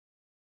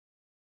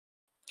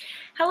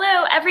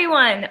Hello,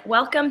 everyone.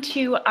 Welcome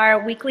to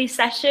our weekly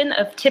session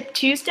of Tip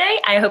Tuesday.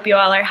 I hope you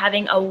all are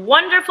having a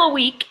wonderful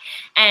week,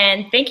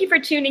 and thank you for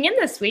tuning in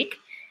this week.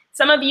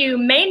 Some of you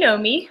may know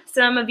me.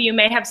 Some of you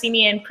may have seen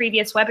me in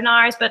previous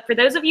webinars, but for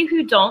those of you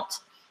who don't,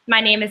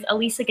 my name is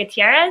Elisa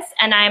Gutierrez,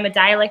 and I am a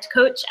dialect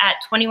coach at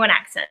 21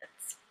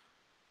 Accents.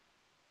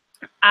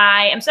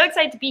 I am so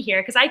excited to be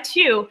here because I,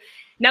 too,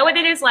 know what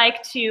it is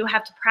like to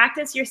have to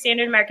practice your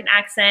standard American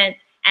accent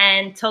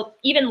and to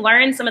even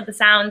learn some of the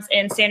sounds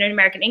in standard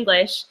American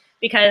English,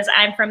 because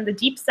I'm from the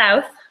deep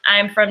South.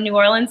 I'm from New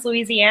Orleans,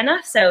 Louisiana,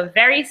 so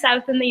very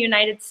south in the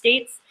United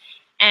States,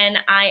 and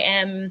I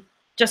am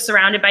just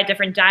surrounded by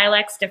different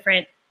dialects,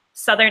 different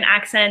Southern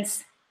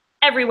accents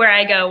everywhere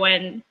I go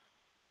when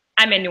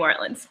I'm in New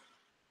Orleans.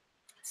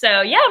 So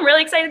yeah, I'm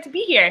really excited to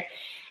be here.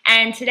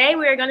 And today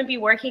we are going to be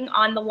working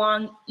on the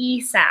long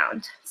E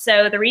sound.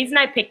 So the reason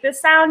I picked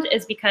this sound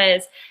is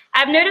because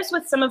I've noticed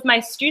with some of my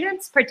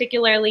students,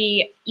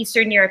 particularly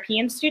Eastern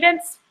European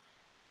students,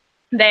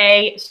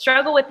 they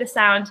struggle with the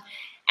sound,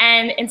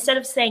 and instead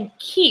of saying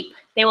keep,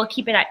 they will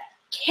keep it at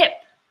kip.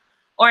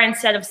 Or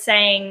instead of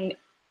saying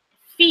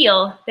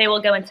feel, they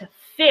will go into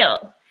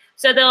fill.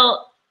 So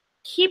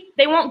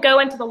they won't go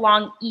into the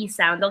long E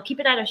sound. They'll keep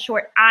it at a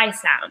short I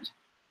sound.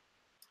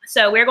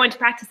 So we're going to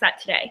practice that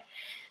today.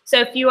 So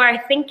if you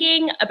are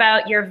thinking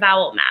about your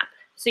vowel map,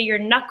 so your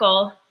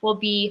knuckle will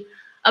be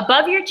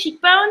above your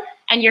cheekbone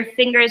and your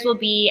fingers will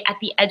be at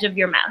the edge of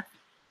your mouth,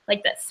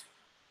 like this.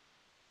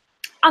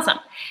 Awesome.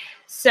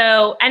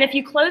 So, and if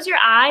you close your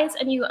eyes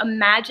and you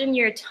imagine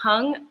your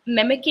tongue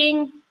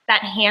mimicking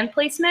that hand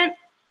placement,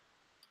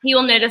 you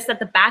will notice that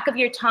the back of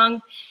your tongue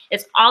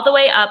is all the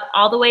way up,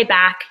 all the way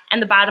back, and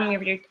the bottom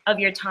of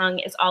your tongue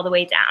is all the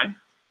way down.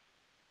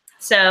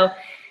 So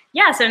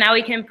yeah, so now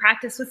we can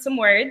practice with some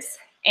words.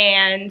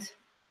 And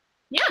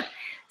yeah,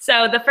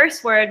 so the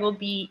first word will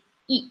be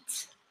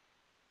eat.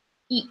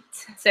 Eat.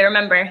 So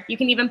remember, you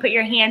can even put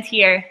your hand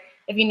here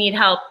if you need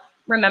help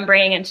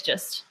remembering and to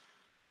just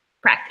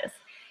practice.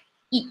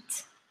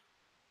 Eat.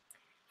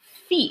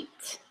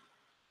 Feet.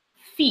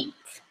 Feet.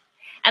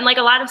 And like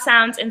a lot of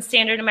sounds in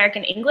standard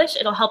American English,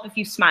 it'll help if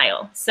you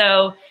smile.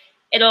 So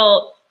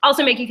it'll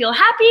also make you feel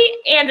happy,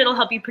 and it'll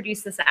help you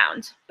produce the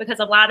sound, because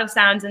a lot of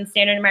sounds in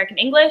standard American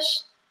English,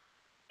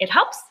 it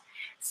helps.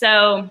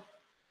 So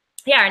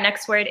yeah, our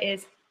next word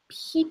is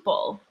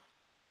people.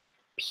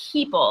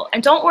 People.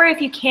 And don't worry if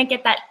you can't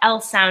get that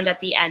L sound at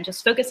the end.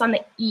 Just focus on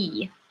the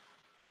E.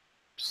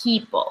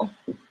 People.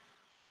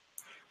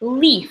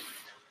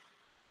 Leaf.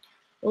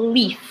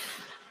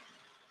 Leaf.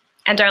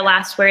 And our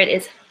last word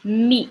is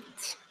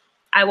meet.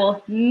 I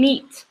will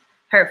meet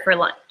her for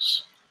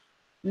lunch.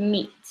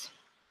 Meet.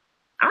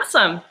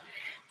 Awesome.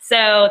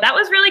 So that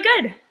was really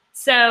good.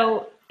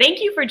 So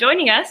thank you for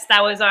joining us.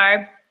 That was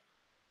our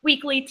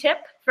weekly tip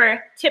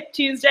for Tip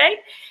Tuesday,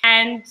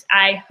 and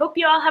I hope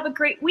you all have a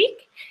great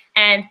week,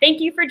 and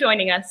thank you for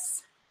joining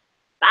us.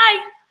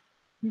 Bye.